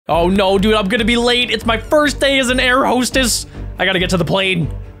Oh no, dude, I'm gonna be late. It's my first day as an air hostess. I gotta get to the plane.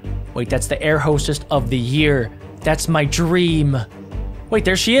 Wait, that's the air hostess of the year. That's my dream. Wait,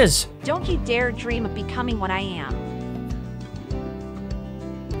 there she is. Don't you dare dream of becoming what I am.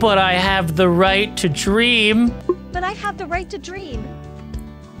 But I have the right to dream. But I have the right to dream.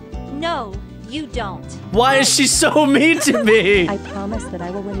 No, you don't. Why is she so mean to me? I promise that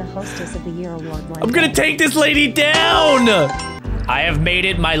I will win the Hostess of the Year award one I'm gonna day. take this lady down. I have made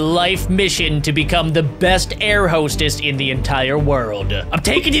it my life mission to become the best air hostess in the entire world. I'm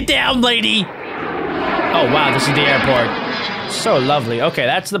taking you down, lady. Oh, wow, this is the airport. So lovely. Okay,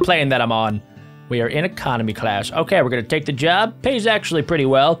 that's the plane that I'm on. We are in economy class. Okay, we're gonna take the job. Pays actually pretty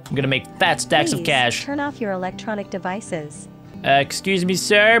well. I'm gonna make fat stacks of cash. Turn off your electronic devices. Excuse me,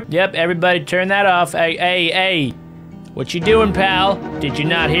 sir? Yep, everybody turn that off. Hey. What you doing, pal? Did you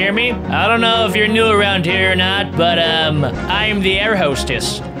not hear me? I don't know if you're new around here or not, but, I am the air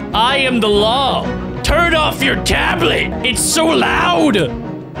hostess. I am the law. Turn off your tablet. It's so loud.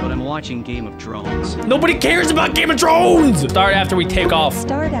 But I'm watching Game of Thrones. Nobody cares about Game of Thrones. Start after we take off,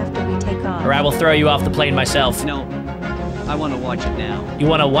 Start after we take off. or I will throw you off the plane myself. No, I want to watch it now. You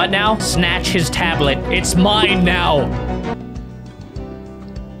wanna what now? Snatch his tablet. It's mine now.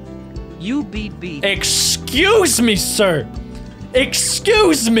 You beat. Excuse me, sir.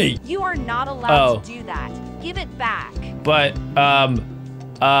 Excuse me. You are not allowed Oh. to do that. Give it back. But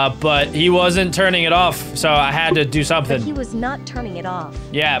he wasn't turning it off, so I had to do But something. he was not turning it off.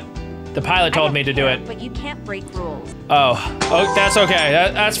 Yeah, the pilot I told don't me to do care, it. But you can't break rules. Oh, that's okay.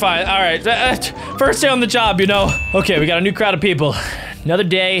 That's fine. All right, first day on the job, you know. Okay, we got a new crowd of people. Another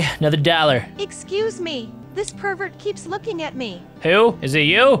day, another dollar. Excuse me. This pervert keeps looking at me. Who? Is it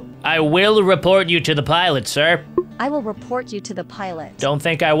you? I will report you to the pilot, sir. I will report you to the pilot. Don't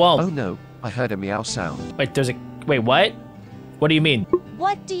think I won't. Oh no, I heard a meow sound. Wait, wait, what? What do you mean?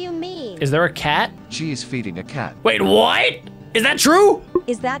 What do you mean? Is there a cat? She is feeding a cat. Wait, what? Is that true?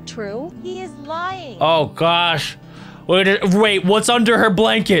 Is that true? He is lying. Oh gosh. Wait, what's under her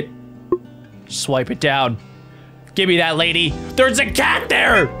blanket? Swipe it down. Give me that, lady. There's a cat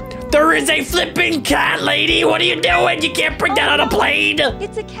there! There is a flipping cat, lady! What are you doing? You can't bring that on a plane!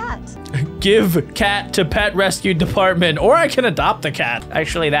 It's a cat. Give cat to pet rescue department, or I can adopt the cat.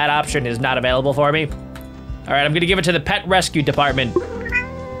 Actually, that option is not available for me. All right, I'm gonna give it to the pet rescue department.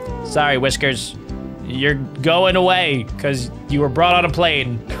 Sorry, Whiskers. You're going away, because you were brought on a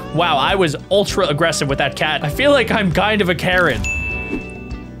plane. Wow, I was ultra aggressive with that cat. I feel like I'm kind of a Karen.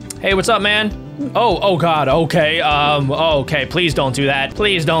 Hey, what's up, man? Oh God, okay, okay, please don't do that.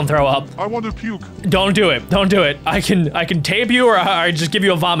 Please don't throw up. I want to puke. Don't do it, don't do it. I can tape you, or I just give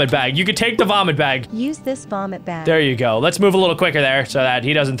you a vomit bag. You can take the vomit bag. Use this vomit bag. There you go. Let's move a little quicker there so that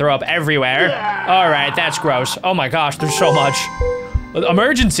he doesn't throw up everywhere. All right, that's gross. Oh my gosh, there's so much.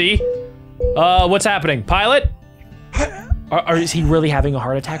 Emergency? What's happening? Pilot? Is he really having a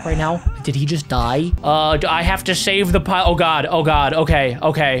heart attack right now? Did he just die? Do I have to save the pilot? Oh God,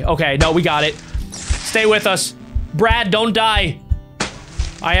 okay. No, we got it. Stay with us. Brad, don't die.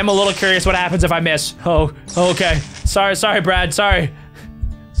 I am a little curious what happens if I miss. Oh, okay. Sorry, Brad, sorry.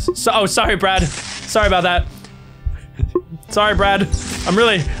 Sorry, Brad. Sorry about that. Sorry, Brad.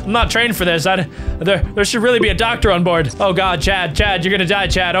 I'm not trained for this. There should really be a doctor on board. Oh God, Chad, you're gonna die,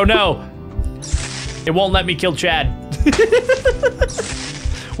 Chad. Oh no. It won't let me kill Chad.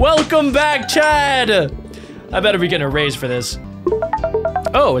 Welcome back, Chad. I better be getting a raise for this.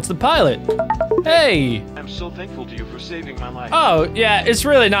 Oh, it's the pilot. Hey. I'm so thankful to you for saving my life. Oh, yeah, it's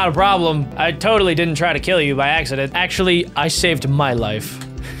really not a problem. I totally didn't try to kill you by accident. Actually, I saved my life.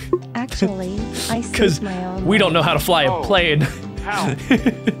 Actually, I Because saved my own we don't know life. how to fly a plane. How?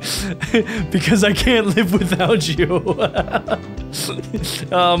 Because I can't live without you.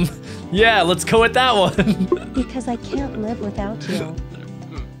 Yeah, let's go with that one. Because I can't live without you.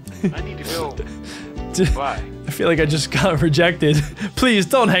 I need to go. Bye. I feel like I just got rejected. Please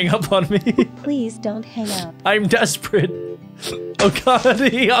don't hang up on me. Please don't hang up. I'm desperate. Oh God,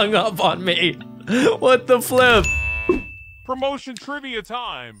 he hung up on me. What the flip? Promotion trivia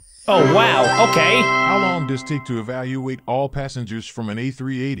time. Oh wow, okay. How long does it take to evaluate all passengers from an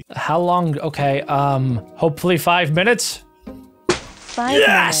A380? How long? Okay, hopefully 5 minutes? 5 minutes.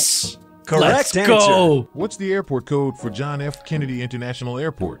 Yes! Correct Let's answer. go! What's the airport code for John F. Kennedy International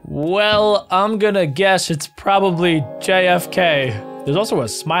Airport? Well, I'm gonna guess it's probably JFK. There's also a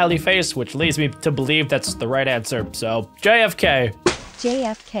smiley face, which leads me to believe that's the right answer, so JFK.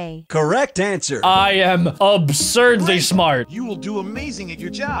 JFK. Correct answer. I am absurdly smart. You will do amazing at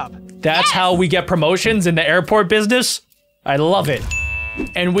your job. That's how we get promotions in the airport business? I love it.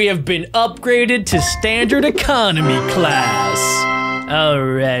 And we have been upgraded to standard economy class. All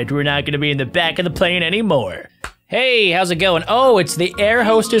right, we're not gonna be in the back of the plane anymore. Hey, how's it going? Oh, it's the air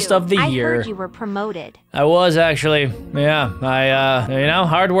hostess of the year. I heard you were promoted. I was actually. Yeah, you know,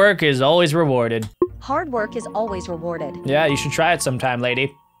 hard work is always rewarded. Hard work is always rewarded. Yeah, you should try it sometime,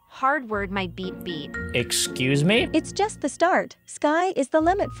 lady. Hard word my beep beep. Excuse me? It's just the start. Sky is the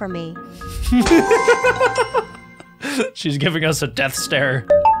limit for me. She's giving us a death stare.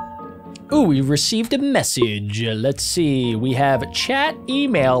 Ooh, we received a message. Let's see. We have chat,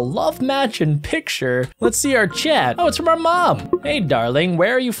 email, love match, and picture. Let's see our chat. Oh, it's from our mom. Hey, darling,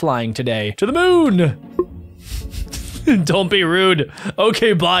 where are you flying today? To the moon. Don't be rude.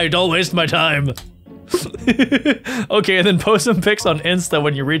 Okay, bye. Don't waste my time. Okay, and then post some pics on Insta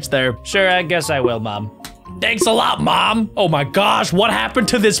when you reach there. Sure, I guess I will, Mom. Thanks a lot, Mom. Oh my gosh, what happened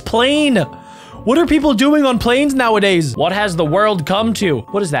to this plane? What are people doing on planes nowadays? What has the world come to?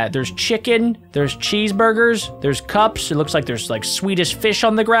 What is that? There's chicken, there's cheeseburgers, there's cups. It looks like there's like Swedish fish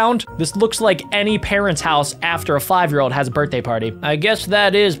on the ground. This looks like any parent's house after a 5-year-old has a birthday party. I guess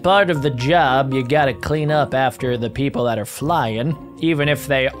that is part of the job. You gotta clean up after the people that are flying. Even if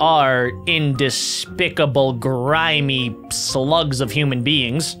they are indespicable, grimy slugs of human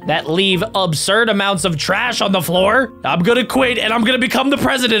beings that leave absurd amounts of trash on the floor. I'm gonna quit and I'm gonna become the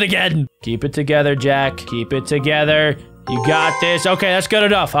president again. Keep it together, Jack. Keep it together. You got this. Okay, that's good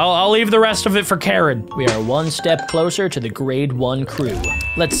enough. I'll leave the rest of it for Karen. We are one step closer to the grade 1 crew.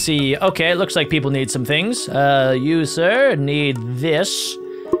 Let's see. Okay, it looks like people need some things. You, sir, need this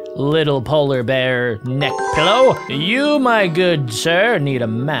little polar bear neck pillow. You, my good sir, need a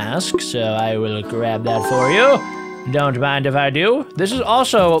mask, so I will grab that for you. Don't mind if I do. This is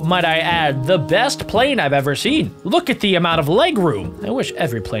also, might I add, the best plane I've ever seen. Look at the amount of leg room. I wish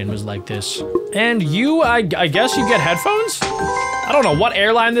every plane was like this. And you, I guess you get headphones? I don't know what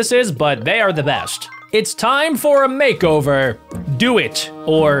airline this is, but they are the best. It's time for a makeover. Do it,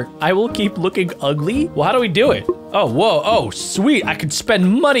 or I will keep looking ugly. Well, how do we do it? Oh, whoa, oh, sweet, I could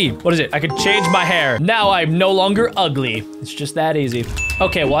spend money. What is it? I could change my hair. Now I'm no longer ugly. It's just that easy.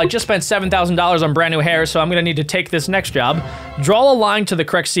 Okay, well, I just spent $7,000 on brand new hair, so I'm gonna need to take this next job. Draw a line to the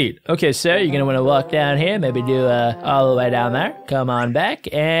correct seat. Okay, sir, you're gonna wanna walk down here, maybe do all the way down there. Come on back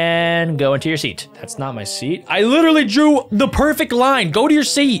and go into your seat. That's not my seat. I literally drew the perfect line. Go to your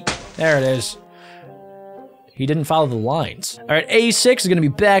seat. There it is. He didn't follow the lines. All right, A6 is gonna be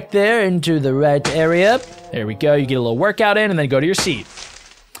back there into the right area. There we go, you get a little workout in and then go to your seat.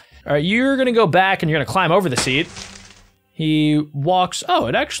 All right, you're gonna go back and you're gonna climb over the seat. He walks, oh,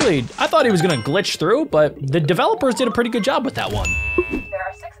 it actually, I thought he was gonna glitch through, but the developers did a pretty good job with that one. There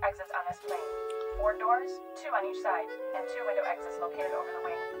are 6 exits on this plane. 4 doors, 2 on each side, and 2 window exits located over the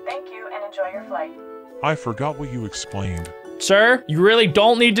wing. Thank you and enjoy your flight. I forgot what you explained. Sir, you really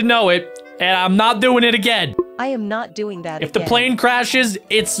don't need to know it, and I'm not doing it again. I am not doing that If the plane crashes,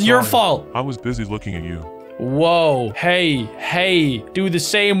 it's your fault. I was busy looking at you. Whoa, hey, do the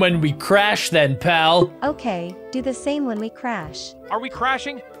same when we crash then, pal. Okay, do the same when we crash. Are we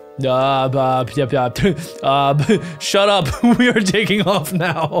crashing? Shut up, we are taking off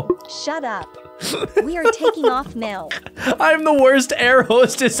now. Shut up. We are taking off now. I'm the worst air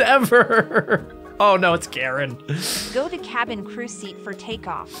hostess ever. Oh no, it's Karen. Go to cabin crew seat for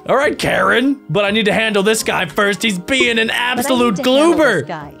takeoff. All right, Karen, but I need to handle this guy first. He's being an absolute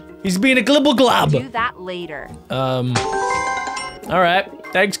gloober. He's being a glibble glob. Do that later. All right,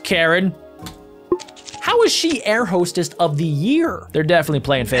 thanks, Karen. How is she air hostess of the year? They're definitely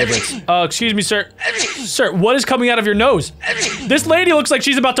playing favorites. Excuse me, sir. Sir, what is coming out of your nose? This lady looks like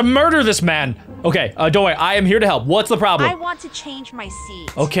she's about to murder this man. Okay, don't worry, I am here to help. What's the problem? I want to change my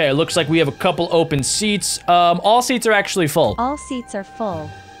seat. Okay, it looks like we have a couple open seats. All seats are actually full. All seats are full.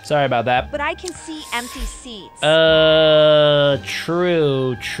 Sorry about that. But I can see empty seats.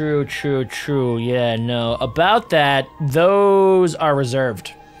 True. Yeah, no. About that, those are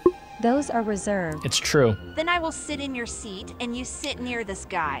reserved. Those are reserved. It's true. Then I will sit in your seat and you sit near this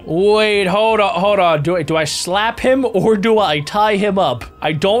guy. Wait, hold on. Do I slap him or do I tie him up?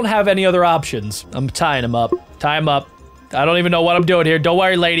 I don't have any other options. I'm tying him up. Tie him up. I don't even know what I'm doing here. Don't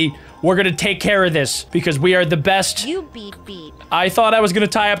worry, lady. We're gonna take care of this because we are the best. You beep beep. I thought I was gonna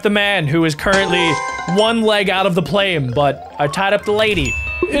tie up the man who is currently one leg out of the plane, but I tied up the lady.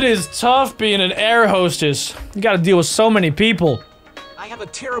 It is tough being an air hostess. You gotta deal with so many people. I have a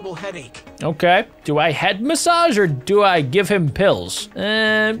terrible headache. Okay. Do I head massage or do I give him pills?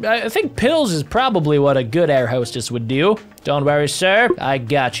 I think pills is probably what a good air hostess would do. Don't worry, sir. I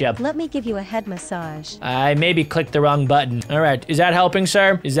gotcha. Let me give you a head massage. I maybe clicked the wrong button. All right. Is that helping,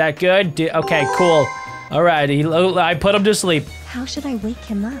 sir? Is that good? Okay, cool. All right, I put him to sleep. How should I wake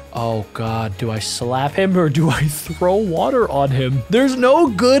him up? Oh God, do I slap him or do I throw water on him? There's no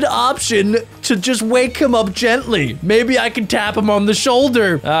good option to just wake him up gently. Maybe I can tap him on the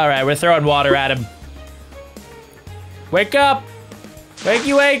shoulder. All right, we're throwing water at him. Wake up.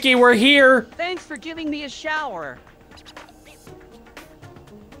 Wakey, wakey, we're here. Thanks for giving me a shower.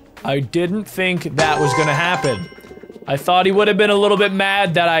 I didn't think that was gonna happen. I thought he would have been a little bit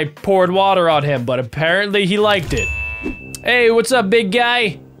mad that I poured water on him, but apparently he liked it. Hey, what's up, big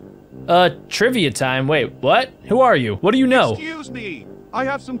guy? Trivia time. Wait, what? Who are you? What do you know? Excuse me. I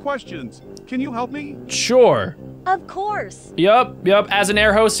have some questions. Can you help me? Sure. Of course. Yup. As an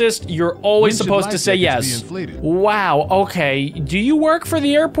air hostess, you're always When should supposed to life say jackets yes. be inflated? Wow, okay. Do you work for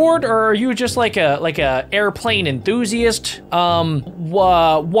the airport or are you just like a airplane enthusiast?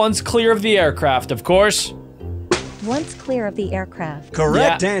 Once clear of the aircraft, of course. Once clear of the aircraft.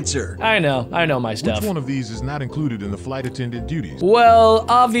 Correct answer. I know my stuff. Which one of these is not included in the flight attendant duties? Well,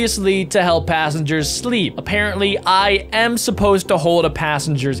 obviously to help passengers sleep. Apparently, I am supposed to hold a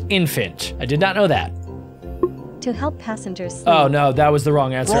passenger's infant. I did not know that. To help passengers sleep. Oh no, that was the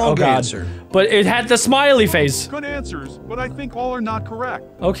wrong answer. Wrong oh God. answer. But it had the smiley face. Good answers, but I think all are not correct.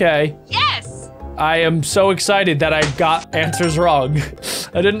 Okay. Yes! I am so excited that I got answers wrong.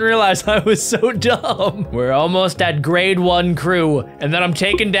 I didn't realize I was so dumb. We're almost at grade 1 crew, and then I'm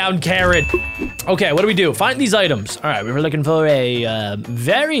taking down Karen. Okay, what do we do? Find these items. All right, we were looking for a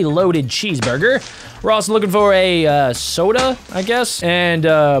very loaded cheeseburger. We're also looking for a soda, I guess, and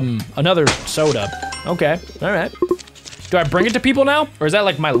another soda. Okay, all right. Do I bring it to people now? Or is that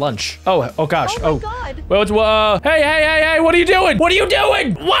like my lunch? Oh gosh. Oh my God. Well, hey, what are you doing? What are you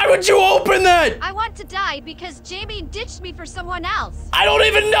doing? Why would you open that? I want to die because Jamie ditched me for someone else. I don't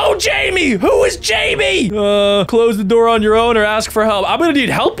even know Jamie. Who is Jamie? Close the door on your own or ask for help. I'm gonna need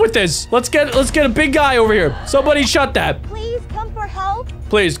help with this. Let's get a big guy over here. Somebody shut that. Please come for help.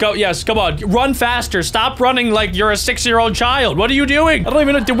 Please, go, yes, come on. Run faster. Stop running like you're a 6-year-old child. What are you doing? I don't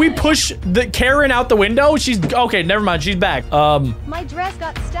even know. Did we push the Karen out the window? She's, okay, never mind. She's back. My dress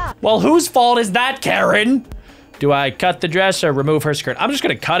got stuck. Well, whose fault is that, Karen? Do I cut the dress or remove her skirt? I'm just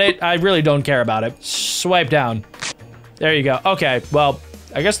gonna cut it. I really don't care about it. Swipe down. There you go. Okay, well,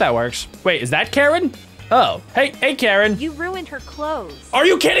 I guess that works. Wait, is that Karen? Oh, hey, Karen. You ruined her clothes. Are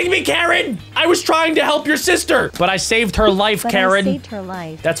you kidding me, Karen? I was trying to help your sister, but I saved her life, But Karen. I saved her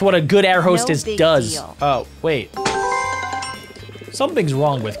life. That's what a good air hostess big does. deal. Oh, wait. Something's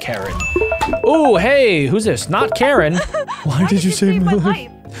wrong with Karen. Oh, hey, who's this? Not Karen. Why did you save my life?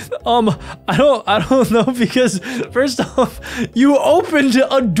 I don't know, because first off, you opened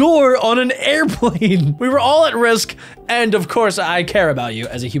a door on an airplane. We were all at risk, and of course, I care about you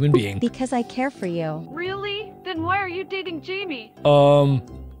as a human being. Because I care for you. Really? Then why are you dating Jamie? How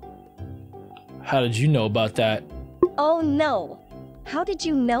did you know about that? Oh no. How did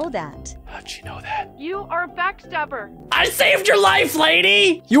you know that? How'd you know that? You are a backstabber. I saved your life,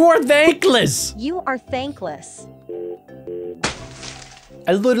 lady! You are thankless! You are thankless.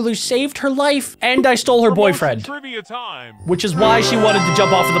 I literally saved her life, and I stole her boyfriend. Trivia time. Which is why she wanted to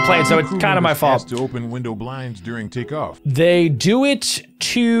jump off of the plane, so it's Crew kind of my members fault. asked to open window blinds during takeoff. They do it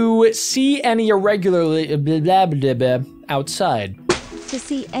to see any irregularity blah, blah, blah, outside. To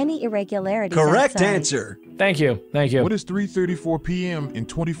see any irregularities Correct outside. answer. Thank you. What is 3:34 p.m. in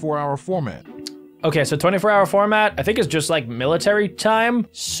 24-hour format? Okay, so 24-hour format, I think is just like military time.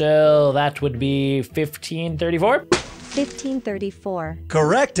 So that would be 1534. 1534.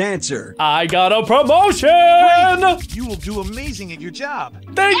 Correct answer. I got a promotion! You will do amazing at your job.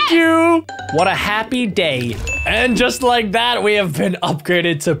 Thank you! What a happy day. And just like that, we have been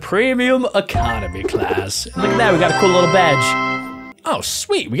upgraded to premium economy class. Look at that, we got a cool little badge. Oh,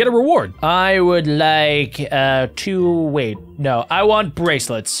 sweet, we get a reward. I would like I want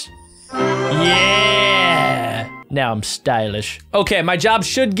bracelets. Yeah! Now I'm stylish. Okay, my job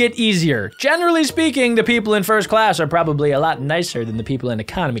should get easier. Generally speaking, the people in first class are probably a lot nicer than the people in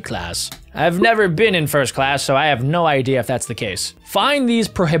economy class. I've never been in first class, so I have no idea if that's the case. Find these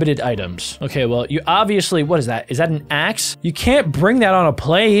prohibited items. Okay, well, you obviously, what is that? Is that an axe? You can't bring that on a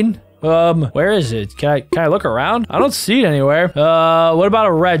plane. Where is it? Can I look around? I don't see it anywhere. What about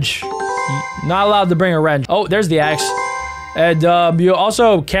a wrench? Not allowed to bring a wrench. Oh, there's the axe. And, you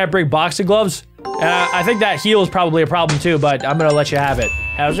also can't bring boxing gloves. I think that heel is probably a problem too, but I'm gonna let you have it.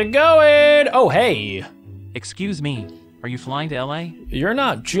 How's it going? Oh, hey. Excuse me, are you flying to LA? You're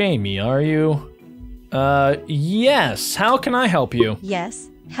not Jamie, are you? Yes. How can I help you? Yes.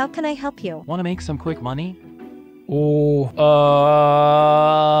 How can I help you? Want to make some quick money? Oh,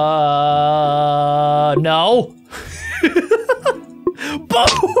 no.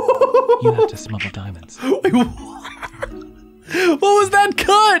 You have to smuggle diamonds. Wait, what was that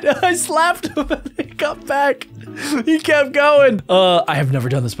cut? I slapped him and he got back. He kept going. I have never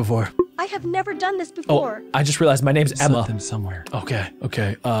done this before. I have never done this before. Oh, I just realized my name's Emma. Slip them somewhere. Okay.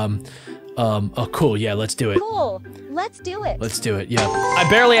 Oh, cool. Yeah, let's do it. Cool. Let's do it. Let's do it. Yeah. I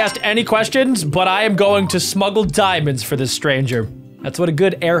barely asked any questions, but I am going to smuggle diamonds for this stranger. That's what a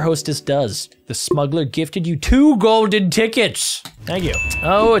good air hostess does. The smuggler gifted you 2 golden tickets. Thank you.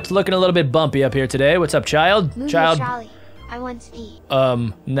 Oh, it's looking a little bit bumpy up here today. What's up, child? Move Child. your trolley. I want to pee.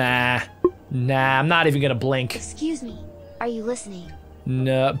 Nah, I'm not even gonna blink. Excuse me. Are you listening?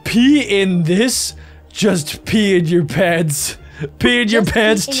 No, pee in this? Just pee in your pants. Pee in your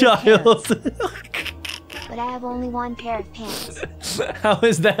pants, child. But I have only one pair of pants. How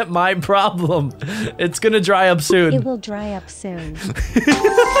is that my problem? It's gonna dry up soon. It will dry up soon.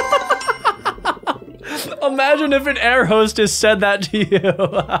 Imagine if an air hostess said that to you.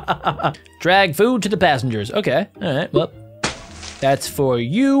 Drag food to the passengers. Okay, all right, well, that's for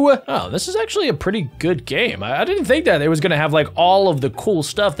you. Oh, this is actually a pretty good game. I didn't think that it was gonna have like all of the cool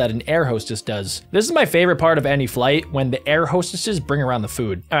stuff that an air hostess does. This is my favorite part of any flight, when the air hostesses bring around the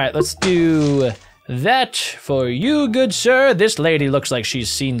food. All right, let's do that for you, good sir. This lady looks like she's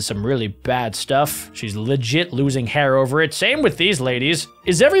seen some really bad stuff. She's legit losing hair over it. Same with these ladies.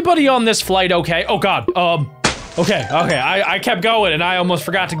 Is everybody on this flight okay? Oh God, okay. I kept going and I almost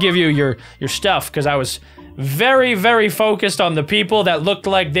forgot to give you your stuff because I was very, very focused on the people that looked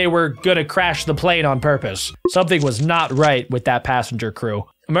like they were gonna crash the plane on purpose. Something was not right with that passenger crew.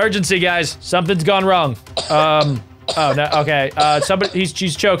 Emergency, guys, something's gone wrong. Oh, no, okay,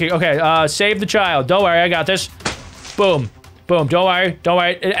 she's choking. Okay, save the child. Don't worry, I got this. Boom, don't worry.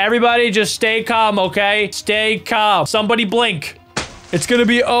 Everybody just stay calm, okay? Stay calm. Somebody blink. It's gonna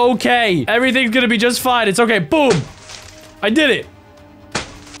be okay. Everything's gonna be just fine. It's okay, boom. I did it.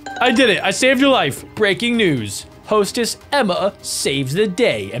 I saved your life. Breaking news. Hostess Emma saves the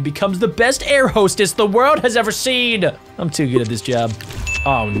day and becomes the best air hostess the world has ever seen. I'm too good at this job.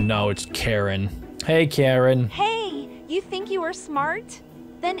 Oh no, it's Karen. Hey, Karen. Hey, you think you are smart?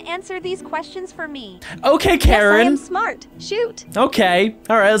 Then answer these questions for me. Okay, Karen. Yes, I am smart. Shoot. Okay.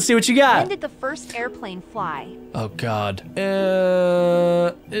 All right, let's see what you got. When did the first airplane fly? Oh God.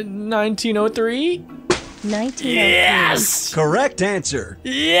 1903? 1903. Yes! Correct answer.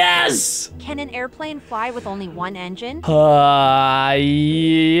 Yes! Can an airplane fly with only one engine? Yeah.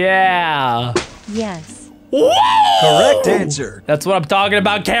 Yes. Whoa! Correct answer. That's what I'm talking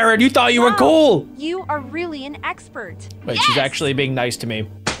about, Karen. You thought you were cool. You are really an expert. Wait, she's actually being nice to me.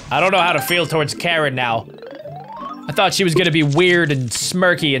 I don't know how to feel towards Karen now. I thought she was gonna be weird and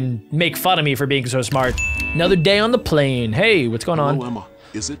smirky and make fun of me for being so smart. Another day on the plane. Hey, what's going on? Hello, Emma.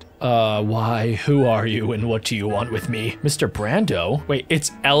 Is it? Why? Who are you and what do you want with me? Mr. Brando? Wait, it's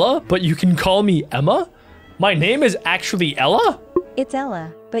Ella? But you can call me Emma? My name is actually Ella? It's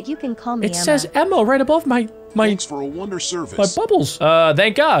Ella, but you can call me Emma. It says Emma right above my Thanks for a wonder service. my bubbles.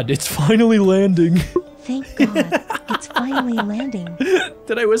 Thank God, it's finally landing. Thank God, it's finally landing.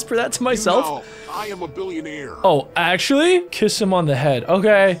 Did I whisper that to myself? No, I am a billionaire. Oh, actually? Kiss him on the head.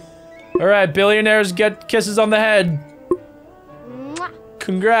 Okay. All right, billionaires get kisses on the head. Mwah.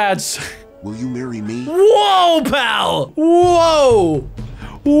 Congrats. Will you marry me? Whoa, pal! Whoa!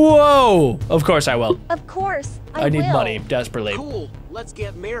 Whoa! Of course I will. Of course, I need will. money desperately. Cool. Let's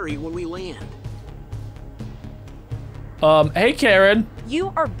get married when we land. Hey, Karen.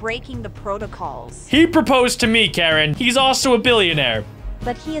 You are breaking the protocols. He proposed to me, Karen. He's also a billionaire.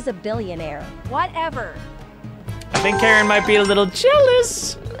 But he is a billionaire. Whatever. I think Karen might be a little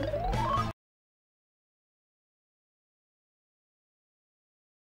jealous.